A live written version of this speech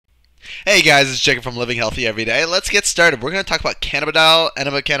Hey guys, it's Jacob from Living Healthy Every Day. Let's get started. We're going to talk about cannabidiol,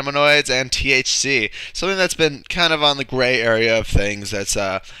 endocannabinoids, and THC. Something that's been kind of on the gray area of things that's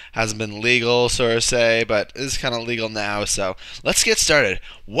hasn't been legal, so to say, but is kind of legal now. So let's get started.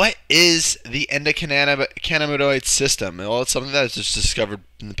 What is the endocannabinoid system? Well, it's something that was just discovered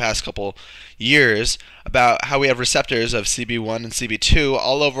in the past couple years about how we have receptors of CB1 and CB2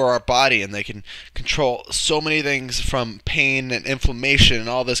 all over our body, and they can control so many things from pain and inflammation and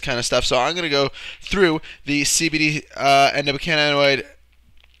all this kind of stuff. So I'm going to go through the CBD endocannabinoid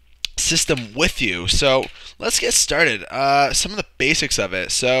system with you. So let's get started. Some of the basics of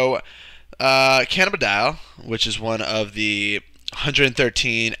it. So cannabidiol, which is one of the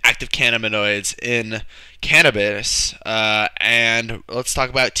 113 active cannabinoids in cannabis, and let's talk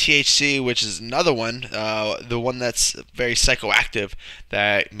about THC, which is another one, the one that's very psychoactive,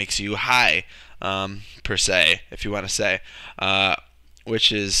 that makes you high, per se, if you want to say,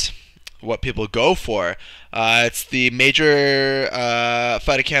 which is what people go for. It's the major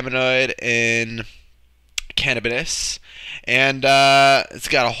phytocannabinoid in cannabis, and it's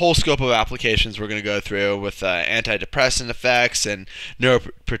got a whole scope of applications we're going to go through with antidepressant effects and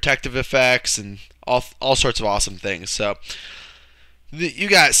neuroprotective effects and all sorts of awesome things. So you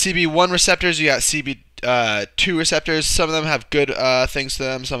got CB1 receptors, you got CB2 receptors. Some of them have good things to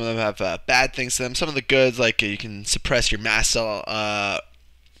them, some of them have bad things to them. Some of the goods, like you can suppress your mast cell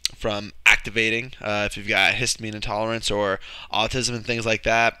from activating if you've got histamine intolerance or autism and things like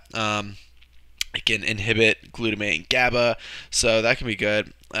that. It can inhibit glutamate and GABA, so that can be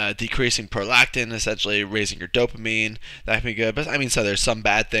good. Decreasing prolactin, essentially raising your dopamine, that can be good. But I mean, so there's some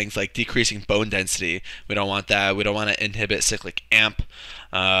bad things like decreasing bone density. We don't want that. We don't want to inhibit cyclic AMP,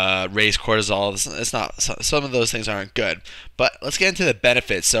 raise cortisol. It's not. Some of those things aren't good. But let's get into the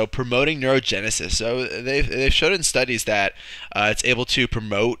benefits. So promoting neurogenesis. So they've showed in studies that it's able to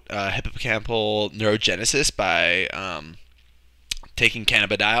promote hippocampal neurogenesis by taking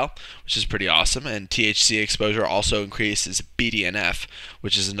cannabidiol, which is pretty awesome, and THC exposure also increases BDNF,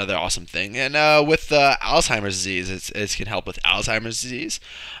 which is another awesome thing. And with Alzheimer's disease, it can help with Alzheimer's disease,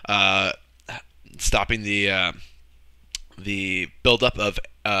 stopping the buildup of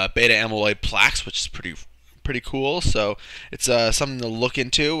beta amyloid plaques, which is pretty cool. So it's something to look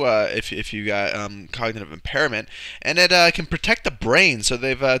into if you got cognitive impairment, and it can protect the brain. So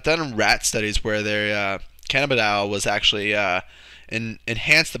they've done rat studies where their cannabidiol was actually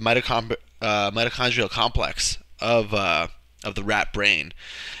enhance the mitochondrial complex of the rat brain,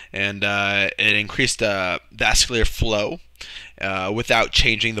 and it increased vascular flow without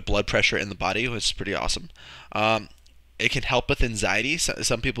changing the blood pressure in the body, which is pretty awesome. It can help with anxiety.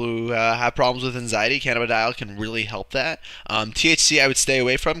 Some people who have problems with anxiety, cannabidiol can really help that. THC I would stay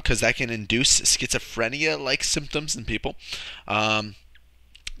away from because that can induce schizophrenia-like symptoms in people.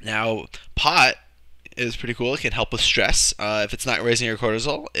 Now, pot is pretty cool. It can help with stress. If it's not raising your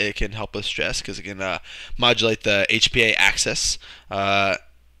cortisol, it can help with stress because it can modulate the HPA axis.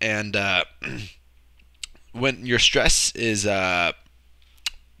 And when your stress is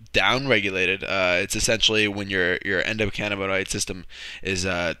down-regulated, it's essentially when your endocannabinoid system is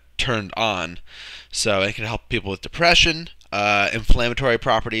turned on. So it can help people with depression. Inflammatory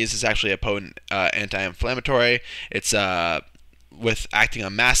properties. Is actually a potent anti-inflammatory. It's with acting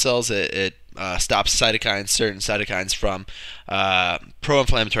on mast cells. It stops certain cytokines from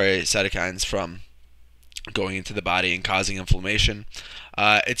pro-inflammatory cytokines from going into the body and causing inflammation.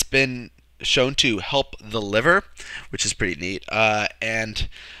 It's been shown to help the liver, which is pretty neat. And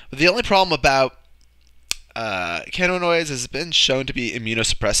the only problem about cannabinoids is it's been shown to be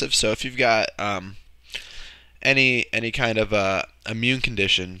immunosuppressive. So if you've got any kind of immune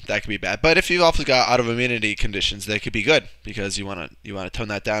condition, that could be bad. But if you've also got autoimmunity conditions, they could be good because you want to tone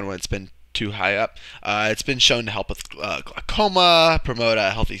that down when it's been too high up. It's been shown to help with glaucoma, promote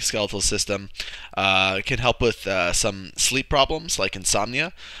a healthy skeletal system. It can help with some sleep problems like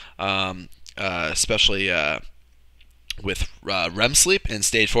insomnia, especially with REM sleep and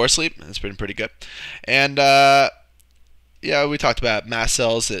stage 4 sleep. It's been pretty good. And yeah, we talked about mast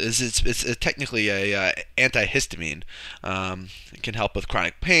cells. It's technically a antihistamine. It can help with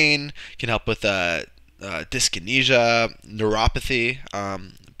chronic pain. It can help with dyskinesia, neuropathy.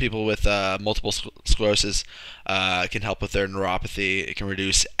 People with multiple sclerosis can help with their neuropathy. It can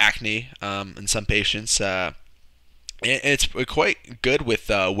reduce acne in some patients. It's quite good with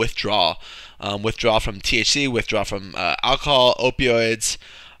withdrawal. Withdrawal from THC, withdrawal from alcohol, opioids.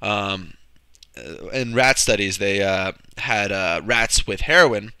 In rat studies, they had rats with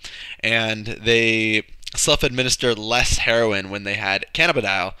heroin, and they self-administered less heroin when they had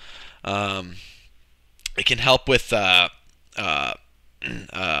cannabidiol. It can help with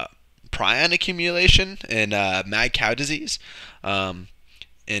prion accumulation in mad cow disease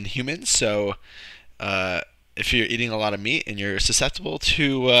in humans. So if you're eating a lot of meat and you're susceptible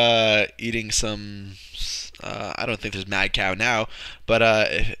to eating some, I don't think there's mad cow now, but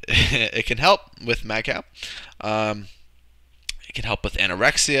it can help with mad cow. It can help with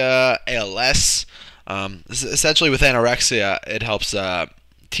anorexia, ALS. Essentially, with anorexia, it helps.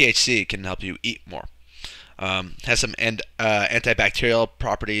 THC can help you eat more. Has some antibacterial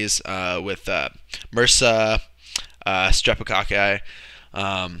properties with MRSA, streptococci.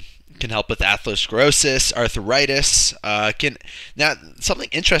 Can help with atherosclerosis, arthritis. Now, something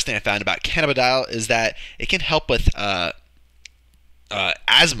interesting I found about cannabidiol is that it can help with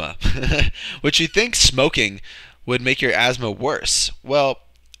asthma, which you think smoking would make your asthma worse. Well,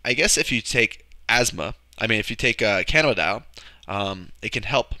 I guess if you take if you take cannabidiol, it can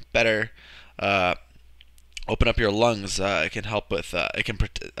help better open up your lungs. It can help with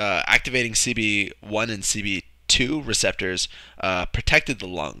activating CB1 and CB2 receptors protected the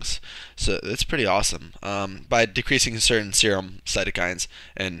lungs. So that's pretty awesome. By decreasing certain serum cytokines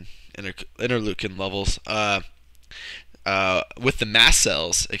and interleukin levels. With the mast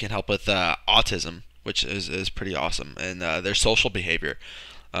cells, it can help with autism, which is pretty awesome, and their social behavior.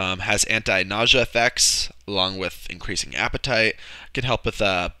 Has anti-nausea effects along with increasing appetite. Can help with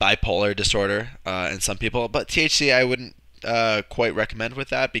bipolar disorder in some people, but THC I wouldn't quite recommend with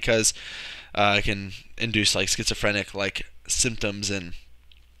that because it can induce like schizophrenic like symptoms, and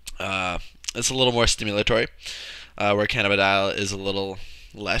it's a little more stimulatory, where cannabidiol is a little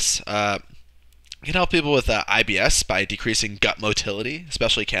less. It can help people with IBS by decreasing gut motility,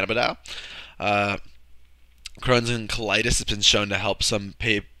 especially cannabidiol. Crohn's and colitis has been shown to help some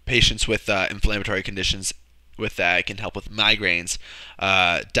patients with inflammatory conditions with that. It can help with migraines,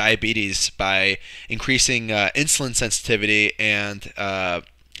 diabetes by increasing insulin sensitivity and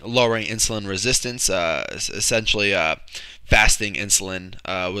lowering insulin resistance. Essentially, fasting insulin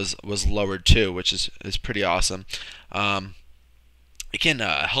was lowered too, which is pretty awesome. It can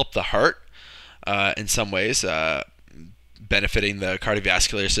help the heart in some ways, benefiting the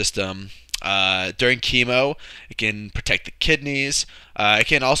cardiovascular system. During chemo, it can protect the kidneys. It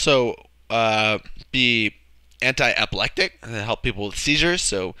can also be anti-epileptic and help people with seizures.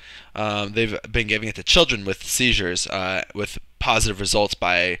 So they've been giving it to children with seizures with positive results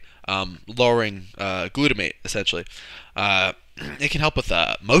by lowering glutamate, essentially. It can help with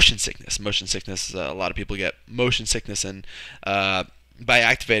motion sickness. Motion sickness, a lot of people get motion sickness, and by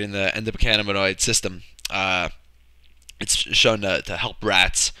activating the endocannabinoid system, it's shown to help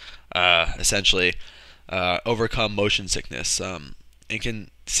rats essentially overcome motion sickness.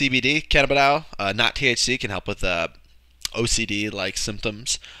 CBD, cannabidiol, not THC, can help with OCD-like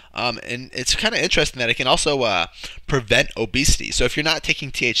symptoms. And it's kind of interesting that it can also prevent obesity. So if you're not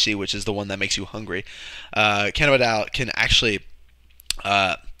taking THC, which is the one that makes you hungry, cannabidiol can actually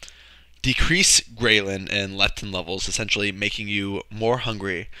decrease ghrelin and leptin levels, essentially making you more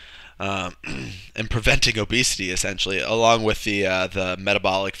hungry. And preventing obesity, essentially, along with the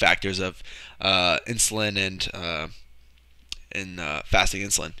metabolic factors of insulin and fasting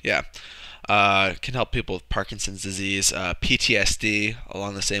insulin. Yeah, can help people with Parkinson's disease, PTSD,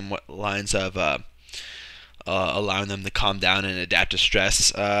 along the same lines of allowing them to calm down and adapt to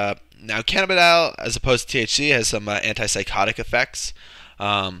stress. Now, cannabidiol, as opposed to THC, has some antipsychotic effects.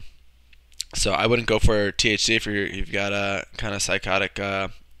 So I wouldn't go for THC if you've got a kind of psychotic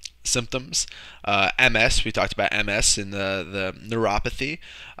symptoms. MS, we talked about MS and the neuropathy.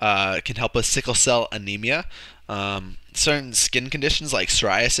 It can help with sickle cell anemia. Certain skin conditions like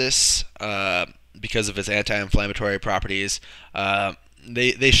psoriasis, because of its anti-inflammatory properties.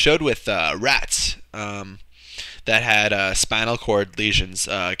 They showed with rats that had spinal cord lesions,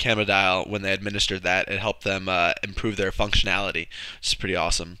 cannabidiol, when they administered that, it helped them improve their functionality, which is pretty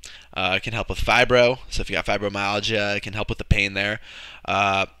awesome. It can help with fibro, so if you got fibromyalgia, it can help with the pain there.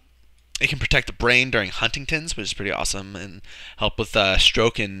 It can protect the brain during Huntington's, which is pretty awesome, and help with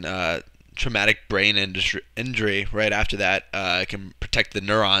stroke and traumatic brain injury right after that. It can protect the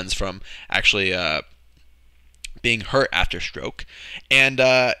neurons from actually being hurt after stroke. And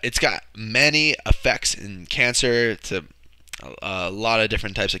it's got many effects in cancer, to a lot of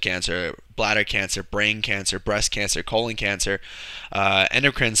different types of cancer: bladder cancer, brain cancer, breast cancer, colon cancer,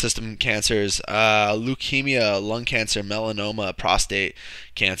 endocrine system cancers, leukemia, lung cancer, melanoma, prostate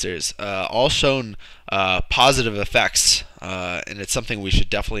cancers, all shown positive effects, and it's something we should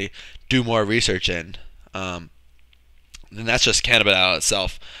definitely do more research in. And that's just cannabidiol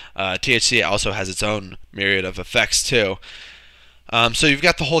itself. THC also has its own myriad of effects too. So you've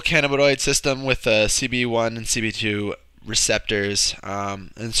got the whole cannabinoid system with CB1 and CB2 receptors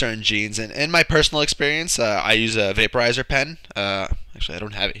and certain genes. And in my personal experience, I use a vaporizer pen. Actually, I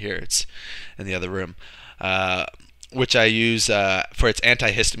don't have it here. It's in the other room. Which I use for its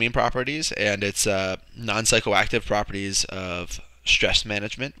antihistamine properties and its non-psychoactive properties of stress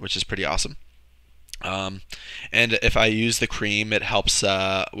management, which is pretty awesome. And if I use the cream, it helps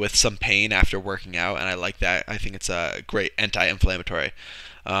with some pain after working out, and I like that. I think it's a great anti-inflammatory.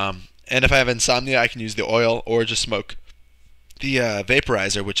 And if I have insomnia, I can use the oil or just smoke the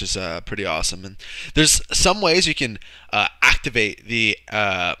vaporizer, which is pretty awesome. And there's some ways you can activate the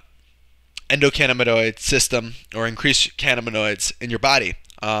endocannabinoid system or increase cannabinoids in your body.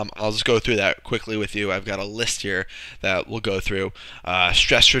 I'll just go through that quickly with you. I've got a list here that we'll go through.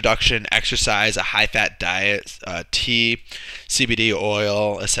 Stress reduction, exercise, a high-fat diet, tea, CBD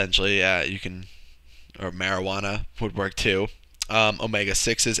oil, essentially. You can, or marijuana would work too.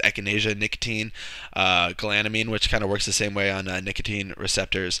 Omega-6s, echinacea, nicotine, glanamine, which kind of works the same way on nicotine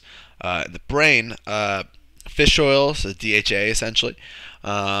receptors in the brain. Fish oil, so DHA essentially.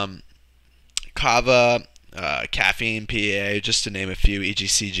 Kava, caffeine, PAA, just to name a few,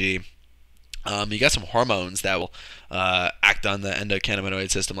 EGCG. You got some hormones that will act on the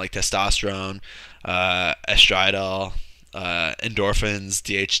endocannabinoid system, like testosterone, estradiol, endorphins,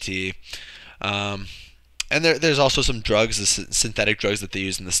 DHT. And there's also some drugs, the synthetic drugs that they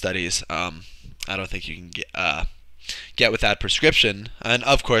use in the studies. I don't think you can get without prescription. And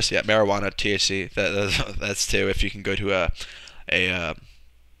of course, yeah, marijuana, THC. That's too. If you can go to a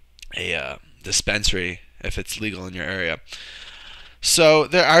dispensary, if it's legal in your area. So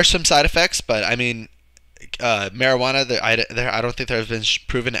there are some side effects, but I mean, marijuana. I don't think there have been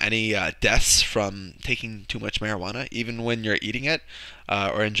proven any deaths from taking too much marijuana, even when you're eating it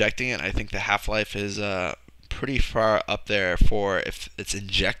or injecting it. I think the half-life is pretty far up there for if it's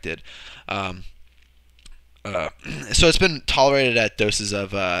injected. So it's been tolerated at doses of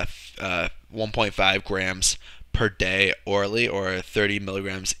 1.5 grams per day orally, or 30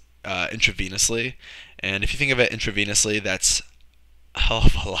 milligrams intravenously. And if you think of it intravenously, that's a hell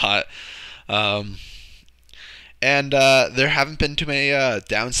of a lot. And there haven't been too many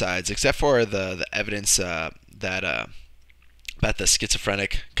downsides, except for the evidence that about the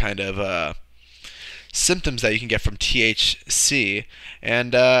schizophrenic kind of symptoms that you can get from THC.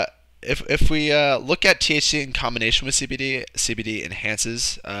 And if we look at THC in combination with CBD, CBD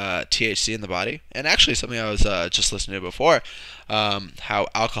enhances THC in the body. And actually, something I was just listening to before, how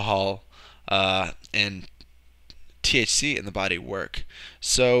alcohol and THC in the body work.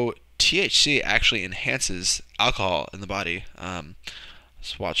 So THC actually enhances alcohol in the body. I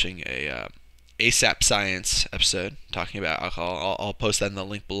was watching a ASAPscience episode talking about alcohol. I'll post that in the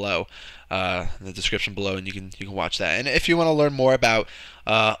link below, in the description below, and you can watch that. And if you want to learn more about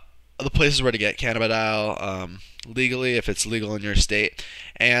the places where to get cannabidiol legally, if it's legal in your state,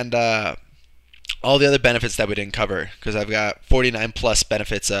 and all the other benefits that we didn't cover, because I've got 49 plus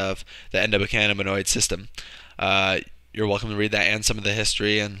benefits of the endocannabinoid system. You're welcome to read that and some of the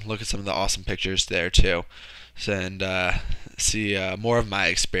history and look at some of the awesome pictures there too, and see more of my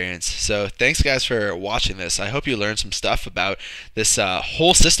experience. So thanks guys for watching this. I hope you learned some stuff about this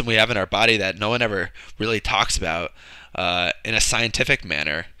whole system we have in our body that no one ever really talks about in a scientific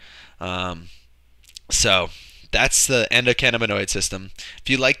manner. So that's the endocannabinoid system. If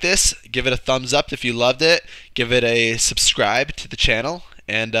you like this, give it a thumbs up. If you loved it, give it a subscribe to the channel,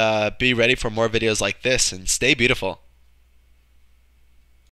 and be ready for more videos like this, and stay beautiful.